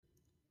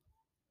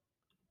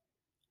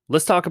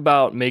Let's talk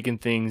about making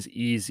things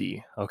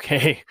easy,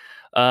 okay?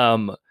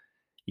 Um,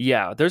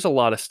 yeah, there's a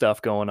lot of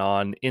stuff going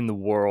on in the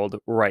world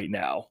right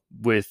now.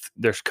 There's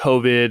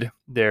COVID,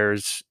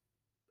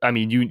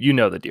 you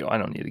know the deal. I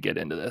don't need to get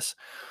into this.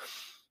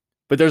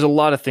 But there's a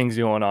lot of things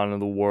going on in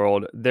the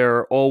world.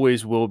 There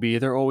always will be,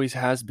 there always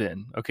has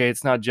been. Okay,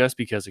 it's not just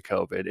because of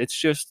COVID. It's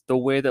just the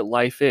way that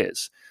life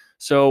is.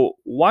 So,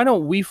 why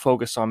don't we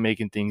focus on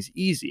making things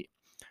easy?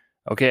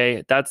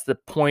 Okay, that's the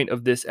point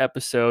of this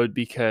episode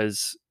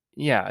because,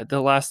 yeah,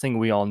 the last thing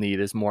we all need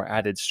is more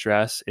added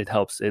stress. It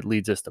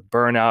leads us to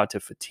burnout, to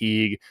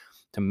fatigue,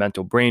 to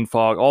mental brain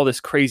fog, all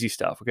this crazy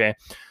stuff. Okay,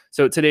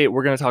 so today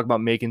we're going to talk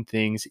about making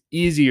things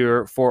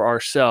easier for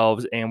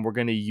ourselves, and we're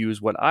going to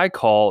use what I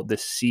call the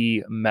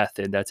SEE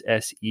method. That's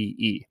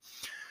SEE.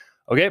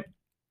 Okay,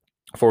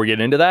 before we get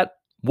into that,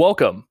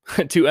 welcome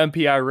to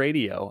MPI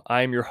Radio.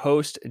 I am your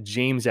host,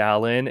 James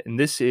Allen, and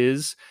this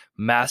is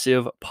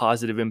Massive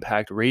Positive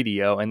Impact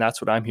Radio. And that's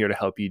what I'm here to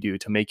help you do,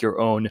 to make your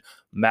own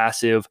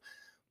massive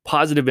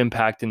positive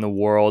impact in the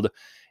world.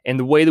 And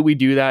the way that we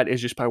do that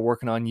is just by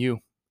working on you.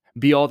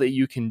 Be all that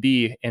you can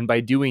be. And by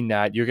doing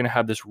that, you're going to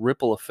have this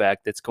ripple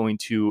effect that's going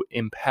to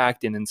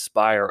impact and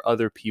inspire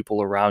other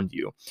people around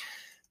you.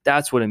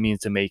 That's what it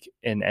means to make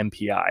an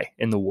MPI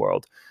in the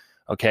world.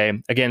 Okay.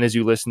 Again, as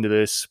you listen to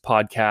this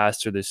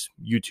podcast or this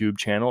YouTube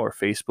channel or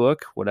Facebook,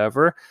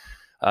 whatever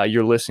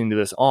you're listening to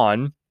this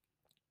on,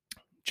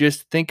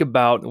 just think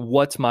about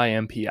what's my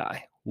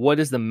MPI? What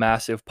is the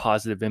massive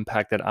positive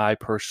impact that I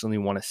personally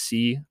want to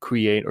see,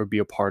 create, or be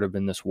a part of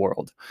in this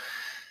world?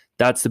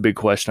 That's the big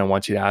question I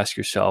want you to ask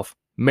yourself.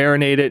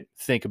 Marinate it,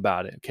 think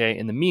about it. Okay.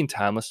 In the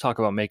meantime, let's talk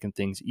about making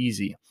things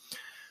easy.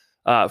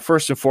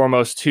 First and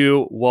foremost,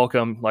 too,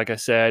 welcome. Like I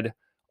said,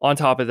 on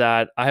top of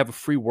that, I have a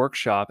free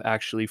workshop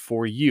actually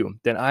for you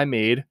that I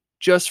made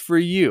just for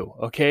you.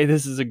 Okay.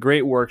 This is a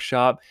great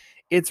workshop.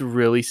 It's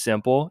really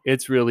simple.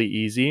 It's really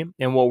easy.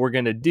 And what I'm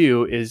going to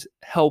do is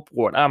help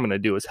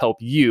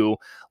you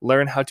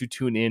learn how to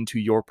tune into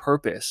your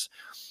purpose.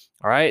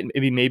 All right.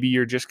 Maybe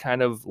you're just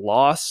kind of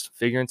lost,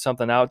 figuring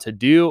something out to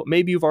do.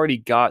 Maybe you've already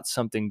got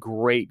something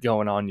great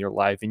going on in your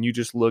life and you're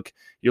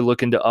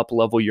looking to up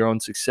level your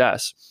own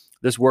success.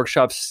 This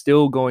workshop's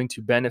still going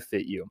to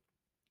benefit you.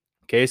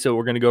 Okay, so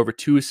we're going to go over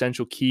 2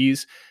 essential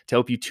keys to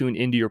help you tune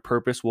into your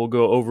purpose. We'll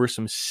go over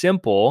some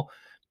simple,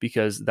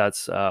 because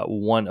that's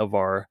one of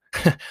our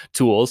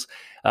tools,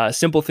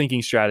 simple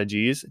thinking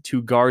strategies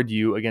to guard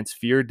you against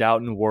fear,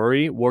 doubt, and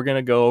worry. We're going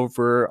to go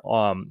over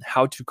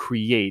how to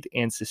create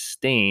and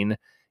sustain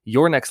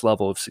your next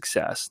level of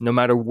success. No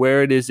matter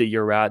where it is that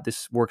you're at,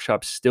 this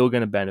workshop's still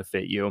going to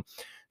benefit you.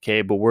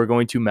 Okay, but we're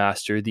going to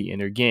master the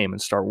inner game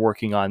and start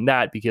working on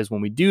that, because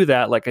when we do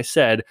that, like I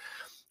said,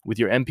 with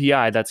your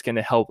MPI, that's going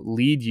to help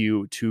lead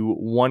you to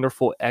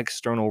wonderful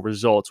external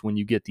results when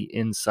you get the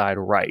inside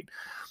right.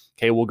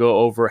 Okay, we'll go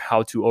over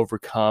how to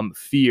overcome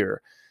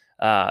fear,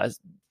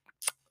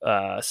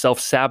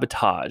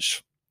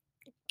 self-sabotage,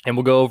 and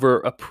we'll go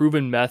over a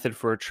proven method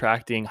for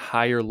attracting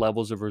higher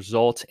levels of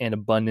results and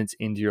abundance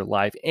into your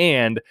life,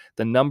 and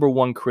the number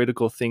one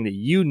critical thing that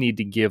you need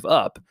to give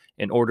up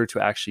in order to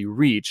actually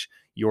reach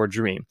your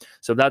dream.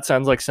 So if that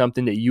sounds like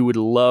something that you would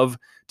love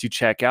to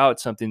check out,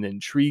 something that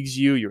intrigues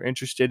you, you're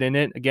interested in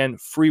it, again,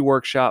 free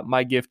workshop,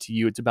 my gift to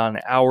you. It's about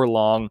an hour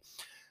long.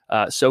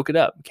 Soak it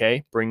up,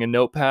 okay? Bring a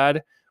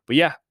notepad. But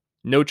yeah,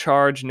 no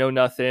charge, no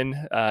nothing.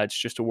 It's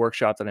just a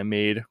workshop that I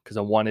made because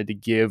I wanted to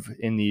give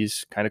in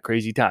these kind of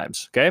crazy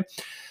times, okay?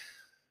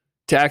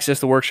 To access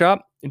the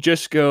workshop,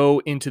 just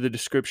go into the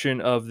description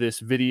of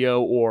this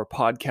video or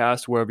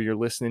podcast, wherever you're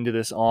listening to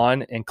this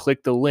on, and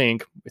click the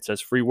link. It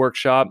says free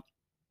workshop.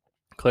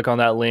 Click on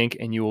that link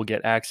and you will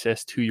get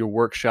access to your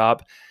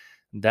workshop.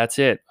 That's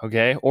it.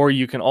 Okay. Or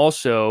you can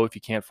also, if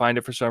you can't find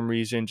it for some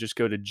reason, just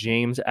go to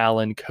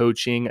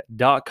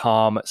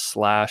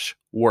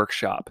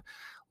jamesallencoaching.com/workshop.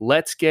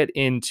 Let's get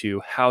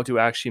into how to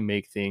actually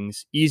make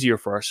things easier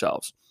for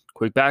ourselves.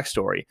 Quick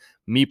backstory.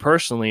 Me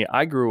personally,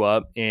 I grew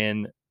up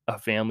in a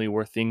family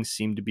where things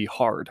seemed to be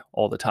hard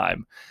all the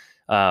time.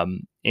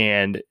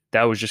 And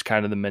that was just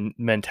kind of the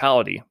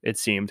mentality, it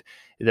seemed,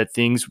 that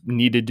things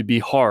needed to be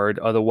hard,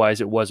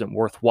 otherwise it wasn't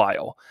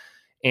worthwhile.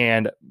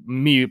 And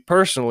me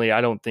personally, I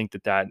don't think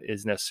that that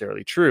is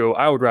necessarily true.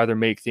 I would rather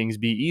make things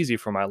be easy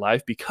for my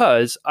life,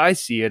 because I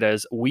see it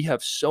as we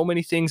have so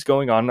many things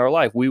going on in our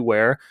life. We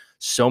wear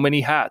so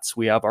many hats.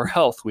 We have our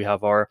health, we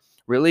have our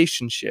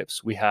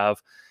relationships, we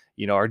have,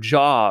 our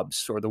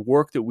jobs or the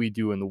work that we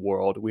do in the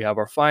world. We have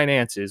our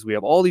finances, we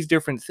have all these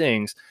different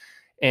things.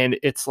 And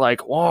it's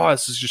like, wow,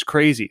 this is just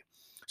crazy.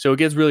 So it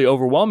gets really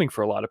overwhelming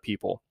for a lot of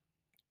people.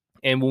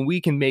 And when we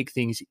can make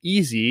things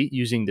easy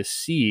using the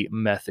SEE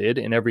method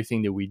in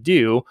everything that we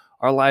do,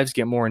 our lives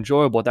get more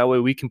enjoyable. That way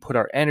we can put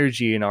our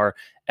energy and our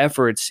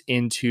efforts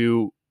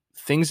into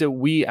things that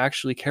we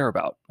actually care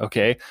about.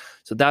 Okay.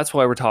 So that's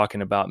why we're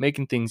talking about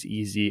making things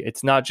easy.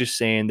 It's not just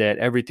saying that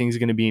everything's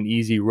going to be an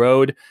easy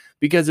road,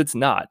 because it's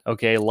not.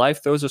 Okay.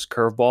 Life throws us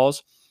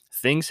curveballs.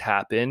 Things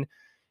happen,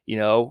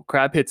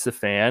 crap hits the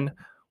fan.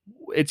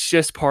 it's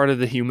just part of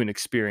the human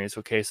experience.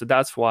 Okay. So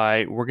that's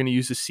why we're going to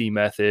use the C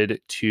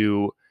method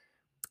to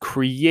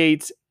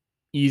create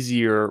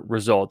easier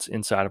results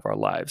inside of our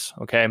lives.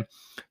 Okay.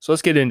 So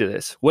let's get into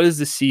this. What is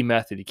the C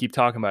method? You keep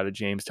talking about it,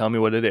 James. Tell me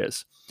what it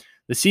is.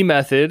 The C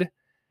method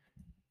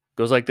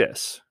goes like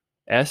this.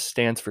 S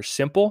stands for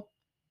simple,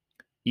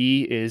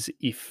 E is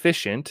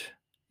efficient,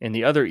 and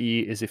the other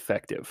E is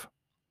effective.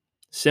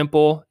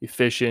 Simple,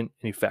 efficient,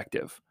 and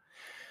effective.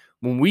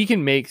 When we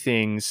can make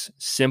things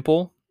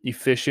simple,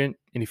 efficient,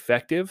 and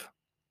effective,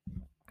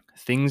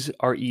 things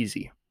are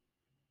easy.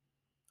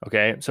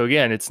 Okay. So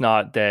again, it's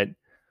not that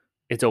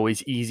it's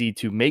always easy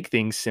to make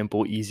things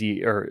simple,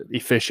 easy, or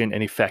efficient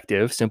and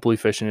effective, simple,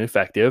 efficient, and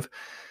effective.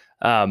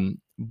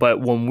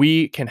 But when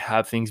we can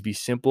have things be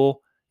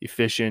simple,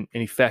 efficient,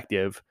 and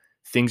effective,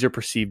 things are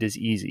perceived as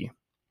easy.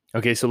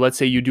 Okay, so let's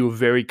say you do a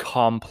very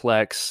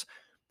complex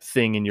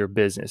thing in your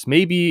business.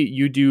 Maybe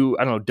you do,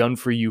 I don't know, done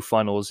for you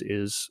funnels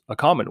is a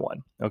common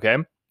one. Okay.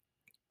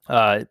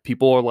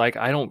 People are like,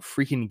 I don't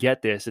freaking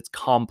get this. It's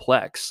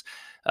complex.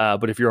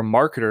 But if you're a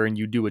marketer and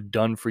you do a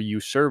done for you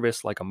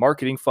service like a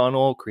marketing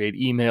funnel, create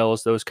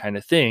emails, those kind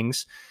of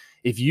things,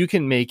 if you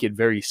can make it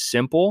very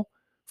simple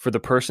for the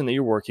person that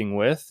you're working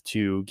with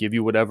to give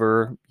you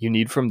whatever you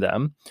need from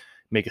them,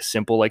 make a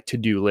simple like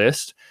to-do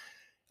list,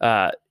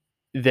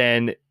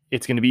 then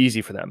it's going to be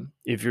easy for them.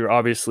 If you're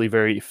obviously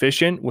very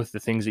efficient with the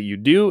things that you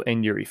do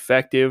and you're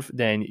effective,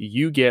 then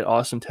you get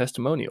awesome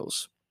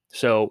testimonials.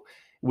 So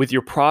with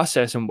your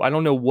process, and I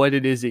don't know what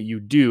it is that you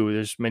do,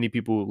 there's many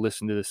people who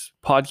listen to this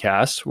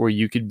podcast where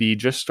you could be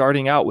just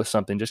starting out with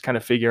something, just kind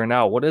of figuring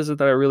out what is it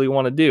that I really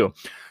want to do.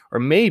 Or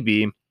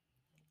maybe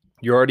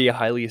you're already a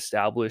highly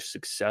established,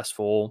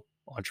 successful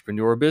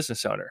entrepreneur or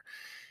business owner,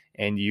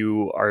 and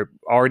you are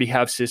already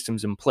have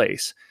systems in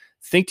place.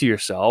 Think to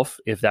yourself,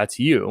 if that's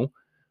you,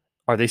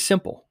 are they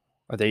simple?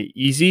 Are they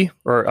easy?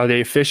 Or are they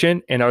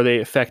efficient? And are they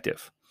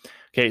effective?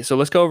 Okay, so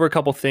let's go over a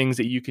couple things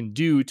that you can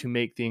do to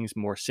make things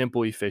more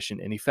simple,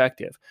 efficient, and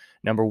effective.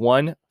 Number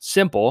one,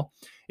 simple.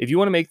 If you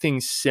want to make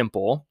things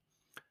simple,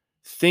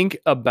 think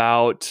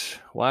about,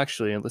 well,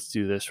 actually, let's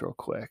do this real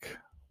quick.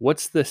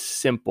 What's the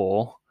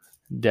simple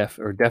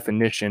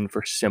definition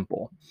for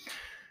simple?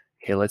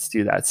 Okay, let's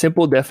do that.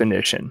 Simple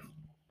definition.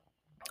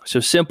 So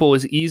simple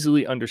is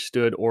easily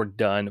understood or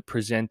done,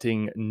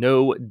 presenting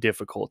no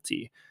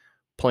difficulty.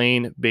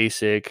 Plain,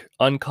 basic,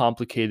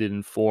 uncomplicated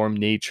in form,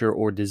 nature,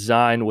 or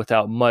design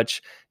without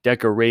much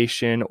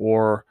decoration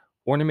or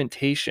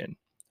ornamentation.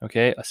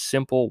 Okay, a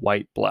simple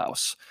white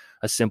blouse,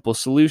 a simple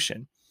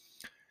solution.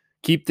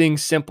 Keep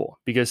things simple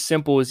because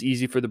simple is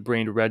easy for the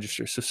brain to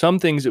register. So, some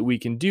things that we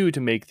can do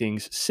to make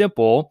things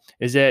simple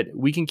is that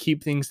we can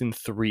keep things in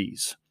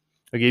threes.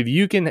 Okay, if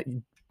you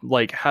can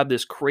like have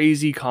this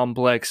crazy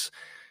complex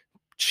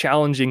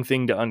challenging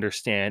thing to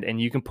understand and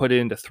you can put it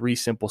into three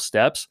simple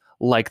steps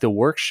like the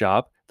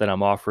workshop that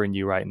I'm offering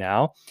you right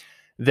now,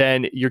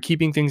 then you're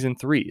keeping things in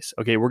threes.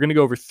 Okay, we're going to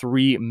go over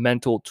three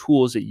mental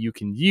tools that you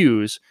can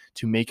use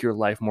to make your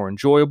life more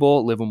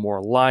enjoyable, live a more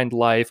aligned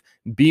life,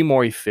 be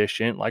more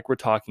efficient, like we're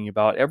talking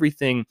about.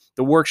 Everything,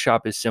 the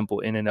workshop is simple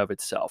in and of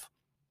itself.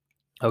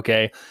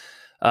 Okay,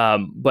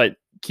 but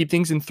keep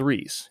things in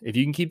threes. If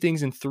you can keep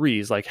things in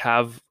threes, like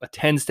have a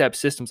 10-step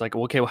system, it's like,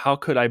 okay, well, how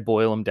could I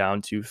boil them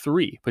down to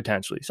three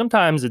potentially?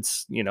 Sometimes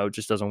it's,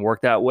 just doesn't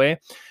work that way,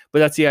 but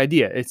that's the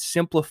idea. It's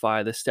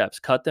simplify the steps,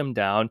 cut them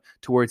down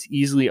to where it's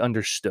easily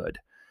understood.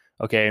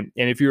 Okay. And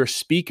if you're a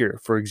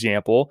speaker, for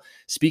example,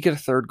 speak at a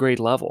third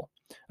grade level.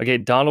 Okay.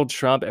 Donald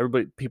Trump,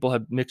 people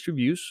have mixed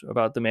reviews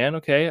about the man.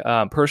 Okay.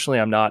 Personally,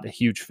 I'm not a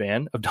huge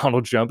fan of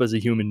Donald Trump as a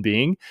human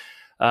being.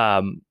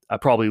 I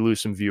probably lose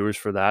some viewers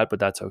for that, but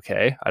that's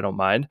okay. I don't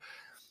mind.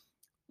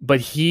 But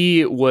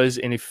he was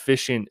an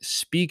efficient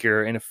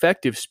speaker, an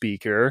effective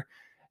speaker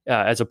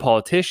as a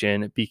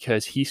politician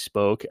because he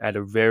spoke at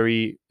a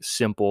very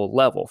simple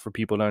level for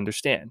people to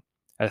understand,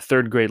 at a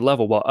third grade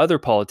level, while other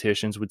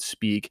politicians would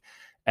speak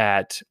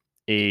at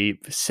a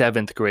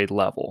seventh grade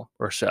level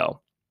or so.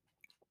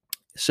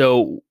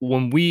 So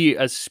when we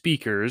as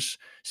speakers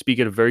speak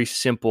at a very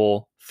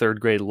simple third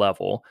grade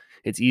level,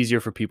 it's easier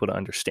for people to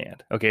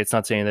understand. Okay, it's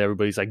not saying that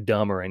everybody's like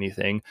dumb or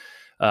anything,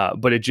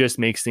 but it just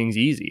makes things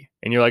easy.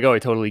 And you're like, oh, I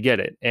totally get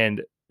it.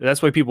 And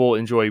that's why people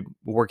enjoy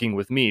working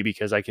with me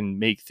because I can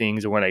make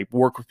things. And when I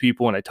work with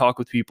people and I talk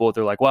with people,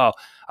 they're like, wow,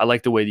 I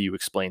like the way that you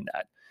explain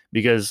that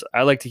because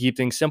I like to keep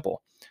things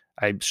simple.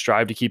 I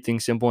strive to keep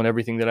things simple in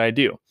everything that I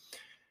do.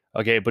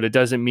 Okay, but it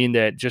doesn't mean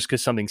that just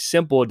because something's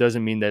simple, it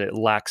doesn't mean that it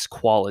lacks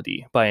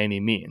quality by any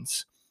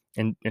means.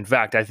 And in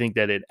fact, I think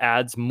that it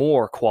adds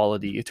more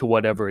quality to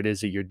whatever it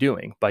is that you're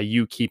doing by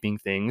you keeping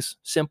things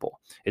simple.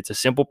 It's a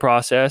simple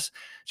process.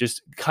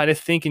 Just kind of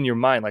think in your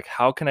mind, like,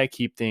 how can I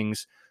keep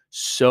things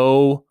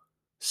so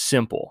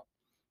simple?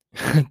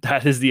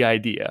 That is the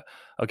idea.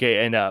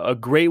 Okay, and a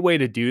great way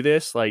to do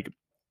this, like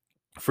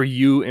for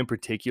you in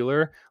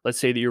particular, let's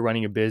say that you're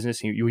running a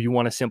business and you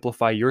want to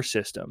simplify your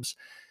systems.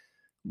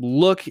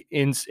 Look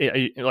in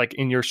like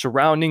in your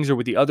surroundings or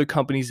with the other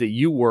companies that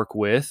you work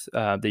with,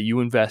 that you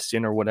invest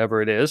in or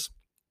whatever it is,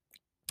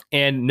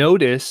 and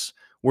notice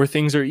where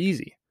things are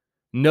easy.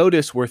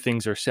 Notice where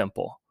things are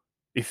simple,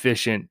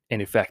 efficient,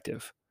 and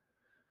effective.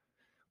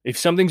 If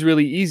something's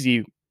really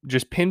easy,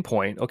 just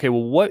pinpoint, okay,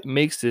 well, what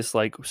makes this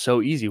like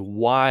so easy?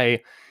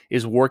 Why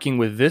is working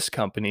with this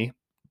company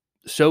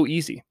so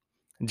easy?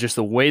 Just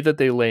the way that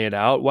they lay it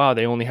out. Wow,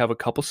 they only have a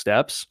couple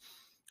steps.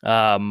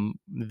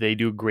 They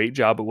do a great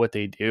job at what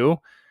they do.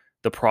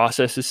 The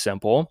process is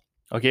simple.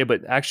 Okay,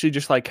 but actually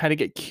just like kind of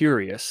get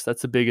curious.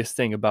 That's the biggest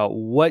thing about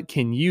what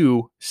can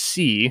you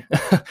see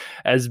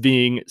as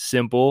being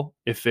simple,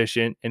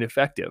 efficient, and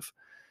effective.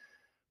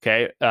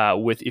 Okay,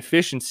 with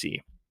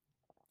efficiency,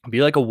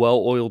 be like a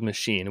well-oiled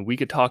machine. We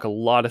could talk a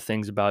lot of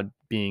things about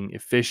being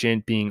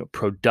efficient, being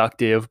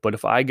productive, but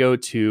if I go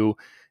to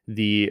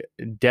the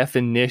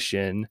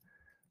definition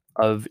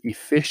of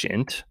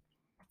efficient,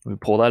 let me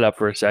pull that up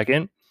for a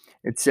second.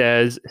 It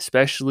says,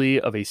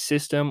 especially of a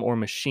system or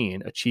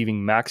machine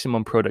achieving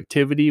maximum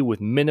productivity with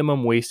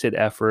minimum wasted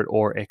effort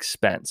or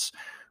expense,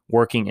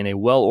 working in a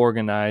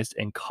well-organized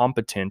and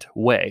competent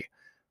way.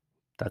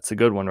 That's a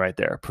good one right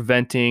there.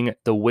 Preventing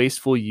the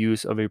wasteful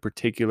use of a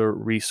particular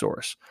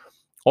resource.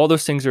 All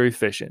those things are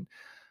efficient.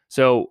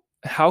 So,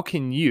 how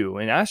can you,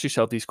 and ask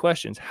yourself these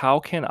questions,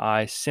 how can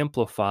I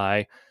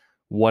simplify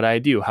what I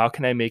do? How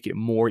can I make it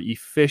more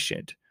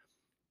efficient?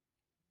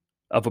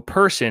 Of a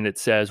person, it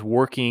says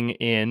working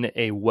in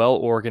a well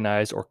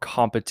organized or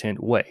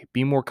competent way.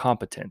 Be more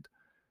competent.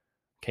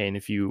 Okay. And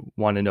if you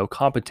want to know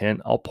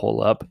competent, I'll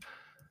pull up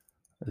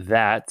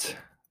that.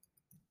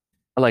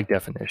 I like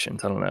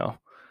definitions. I don't know.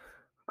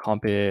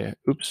 Competent.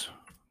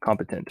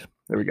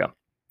 There we go.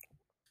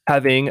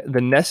 Having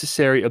the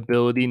necessary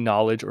ability,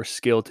 knowledge, or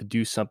skill to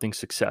do something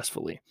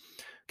successfully.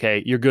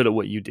 Okay, you're good at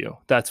what you do.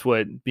 That's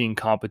what being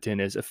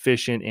competent is,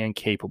 efficient and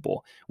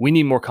capable. We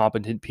need more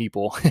competent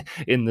people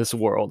in this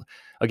world.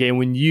 Okay,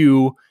 when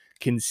you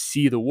can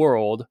see the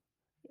world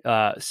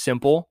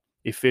simple,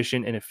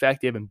 efficient, and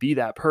effective and be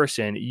that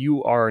person,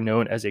 you are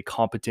known as a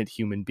competent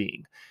human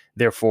being.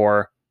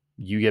 Therefore,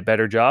 you get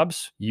better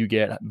jobs, you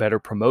get better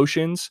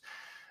promotions.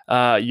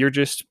 You're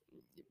just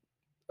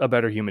a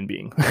better human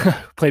being.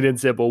 Plain and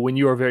simple. When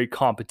you are very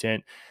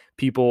competent,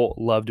 people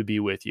love to be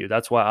with you.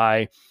 That's why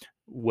I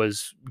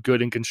was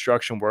good in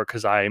construction work,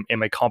 because I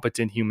am a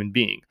competent human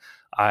being.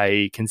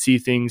 I can see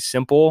things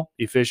simple,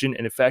 efficient,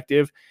 and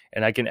effective,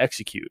 and I can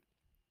execute.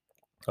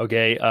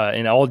 Okay.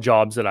 In all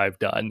jobs that I've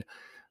done,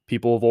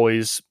 people have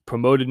always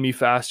promoted me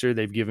faster.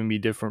 They've given me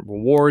different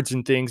rewards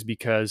and things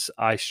because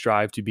I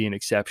strive to be an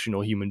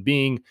exceptional human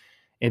being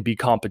and be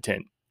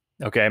competent.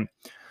 Okay.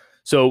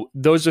 So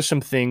those are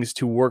some things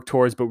to work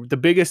towards. But the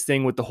biggest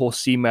thing with the whole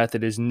C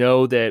method is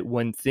know that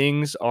when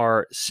things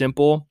are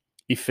simple,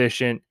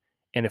 efficient,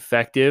 and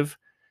effective,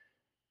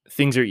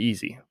 things are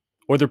easy,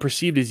 or they're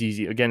perceived as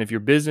easy. Again, if your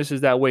business is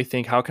that way,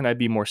 think, how can I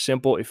be more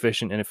simple,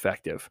 efficient, and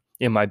effective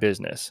in my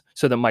business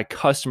so that my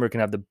customer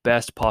can have the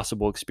best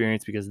possible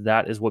experience? Because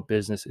that is what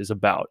business is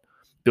about.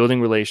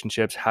 Building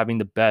relationships, having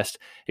the best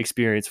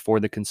experience for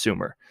the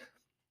consumer.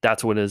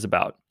 That's what it is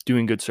about.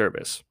 Doing good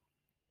service.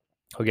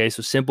 Okay,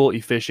 so simple,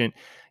 efficient,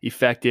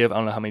 effective. I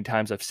don't know how many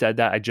times I've said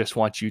that. I just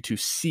want you to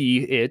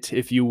see it,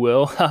 if you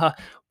will.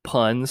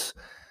 Puns.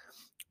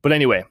 But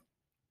anyway,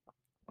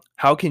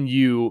 how can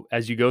you,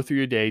 as you go through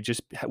your day,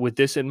 just with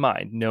this in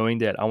mind, knowing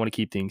that I want to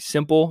keep things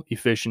simple,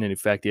 efficient, and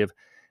effective,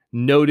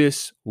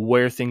 notice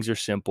where things are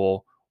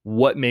simple,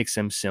 what makes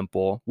them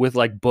simple. With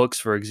like books,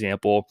 for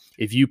example,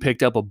 if you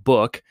picked up a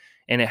book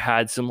and it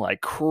had some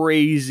like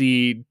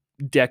crazy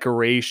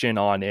decoration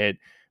on it,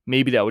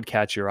 maybe that would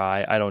catch your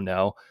eye. I don't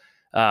know.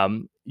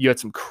 You had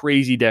some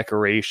crazy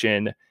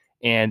decoration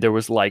and there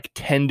was like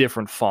 10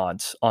 different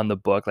fonts on the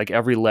book. Like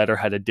every letter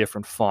had a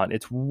different font.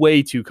 It's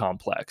way too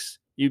complex.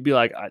 You'd be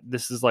like,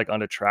 this is like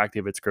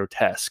unattractive. It's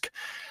grotesque.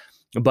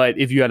 But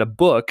if you had a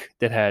book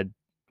that had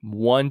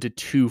 1 to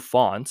 2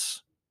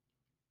 fonts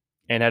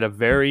and had a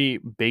very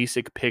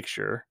basic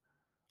picture,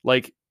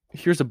 like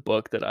here's a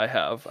book that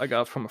I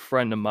got from a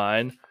friend of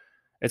mine.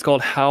 It's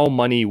called How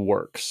Money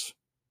Works.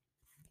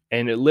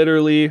 And it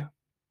literally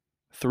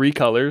 3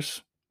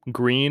 colors,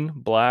 green,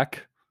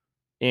 black,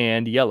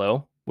 and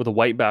yellow with a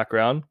white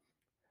background,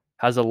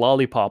 has a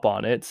lollipop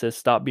on it. It says,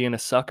 stop being a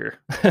sucker.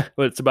 But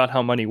it's about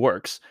how money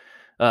works.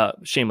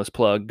 Shameless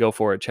plug. Go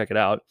for it. Check it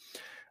out.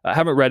 I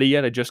haven't read it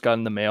yet. I just got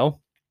in the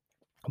mail.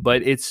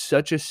 But it's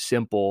such a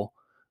simple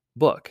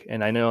book.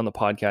 And I know on the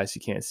podcast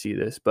you can't see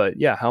this. But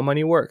yeah, How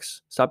Money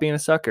Works. Stop being a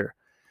sucker.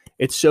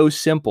 It's so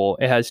simple.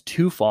 It has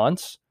 2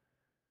 fonts.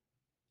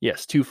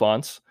 Yes, 2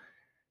 fonts.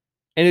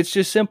 And it's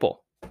just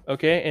simple.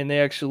 Okay. And they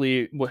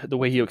actually, the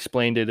way he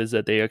explained it is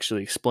that they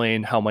actually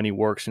explain how money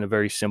works in a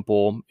very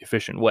simple,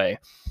 efficient way.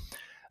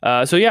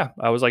 So yeah,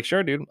 I was like,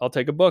 sure, dude, I'll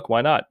take a book.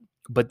 Why not?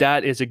 But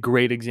that is a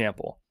great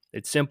example.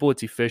 It's simple,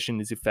 it's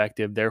efficient, it's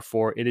effective.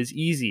 Therefore, it is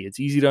easy. It's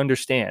easy to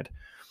understand.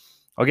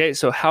 Okay,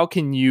 so how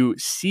can you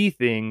see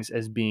things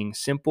as being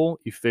simple,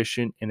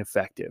 efficient, and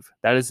effective?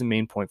 That is the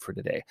main point for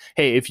today.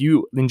 Hey, if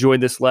you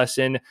enjoyed this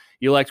lesson,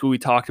 you liked what we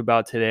talked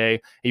about today,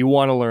 and you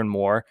want to learn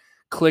more,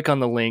 click on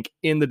the link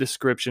in the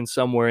description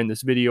somewhere in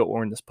this video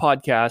or in this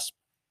podcast,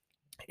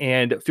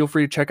 And feel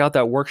free to check out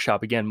that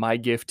workshop. Again, my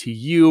gift to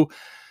you.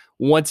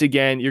 Once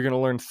again, you're going to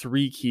learn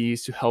 3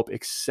 keys to help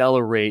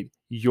accelerate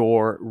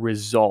your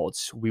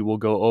results. We will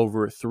go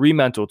over 3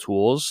 mental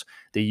tools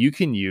that you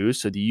can use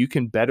so that you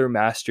can better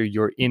master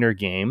your inner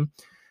game.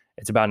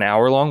 It's about an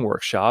hour-long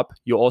workshop.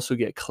 You'll also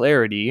get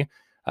clarity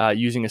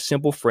using a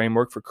simple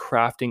framework for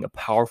crafting a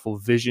powerful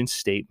vision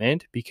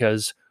statement,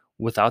 because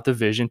without the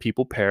vision,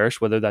 people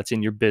perish, whether that's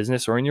in your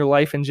business or in your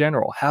life in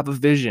general. Have a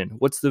vision.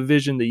 What's the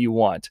vision that you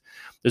want?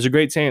 There's a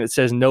great saying that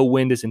says, no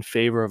wind is in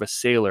favor of a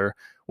sailor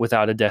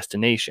without a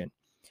destination.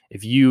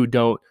 If you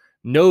don't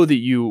know that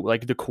you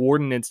like the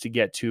coordinates to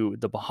get to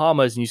the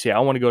Bahamas, and you say, I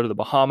want to go to the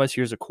Bahamas,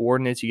 here's the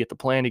coordinates, you get the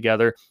plan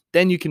together,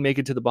 then you can make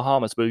it to the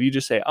Bahamas. But if you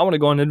just say, I want to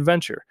go on an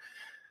adventure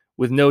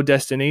with no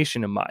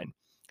destination in mind,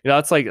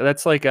 that's like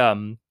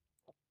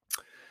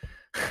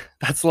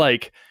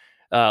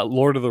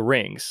Lord of the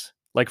Rings,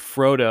 like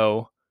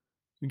Frodo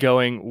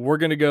going, we're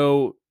going to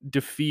go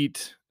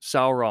defeat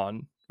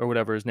Sauron or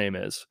whatever his name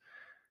is.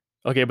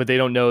 Okay, but they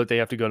don't know that they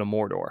have to go to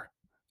Mordor.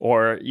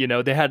 Or,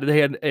 they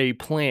had a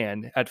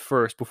plan at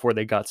first before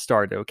they got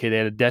started. Okay, they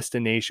had a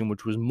destination,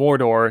 which was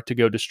Mordor, to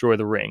go destroy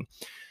the ring.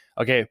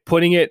 Okay,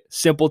 putting it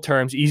simple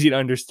terms, easy to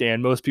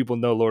understand. Most people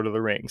know Lord of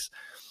the Rings.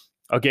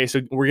 Okay,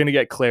 so we're going to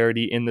get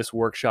clarity in this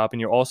workshop,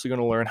 and you're also going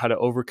to learn how to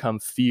overcome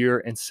fear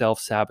and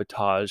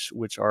self-sabotage,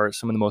 which are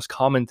some of the most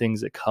common things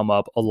that come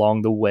up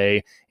along the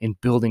way in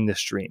building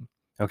this dream.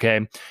 Okay,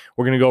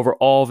 we're going to go over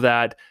all of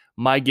that.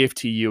 My gift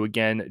to you,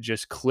 again,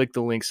 just click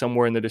the link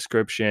somewhere in the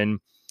description,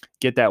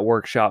 get that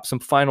workshop. Some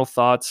final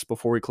thoughts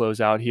before we close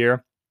out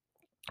here.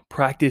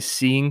 Practice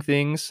seeing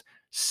things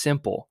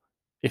simple,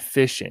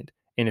 efficient,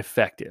 and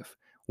effective.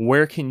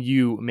 Where can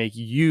you make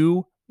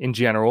you in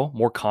general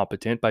more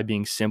competent by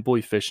being simple,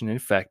 efficient, and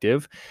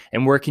effective?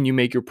 And where can you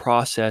make your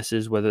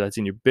processes, whether that's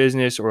in your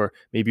business or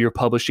maybe you're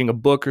publishing a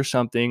book or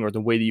something, or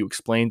the way that you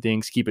explain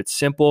things, keep it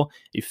simple,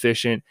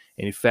 efficient,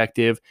 and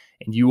effective,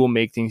 and you will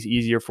make things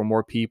easier for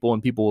more people,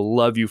 and people will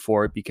love you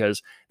for it,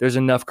 because there's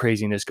enough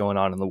craziness going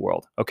on in the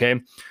world.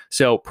 Okay,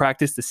 so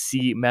practice the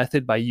C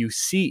method by you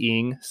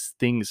seeing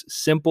things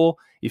simple,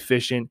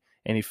 efficient,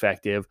 and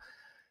effective.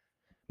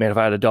 Man, if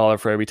I had $1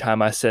 for every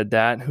time I said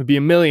that, I would be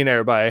a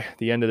millionaire by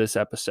the end of this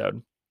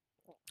episode.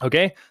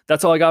 Okay,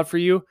 that's all I got for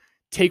you.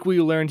 Take what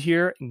you learned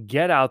here,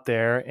 get out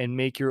there, and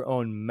make your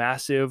own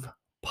massive,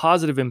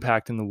 positive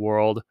impact in the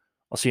world.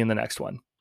 I'll see you in the next one.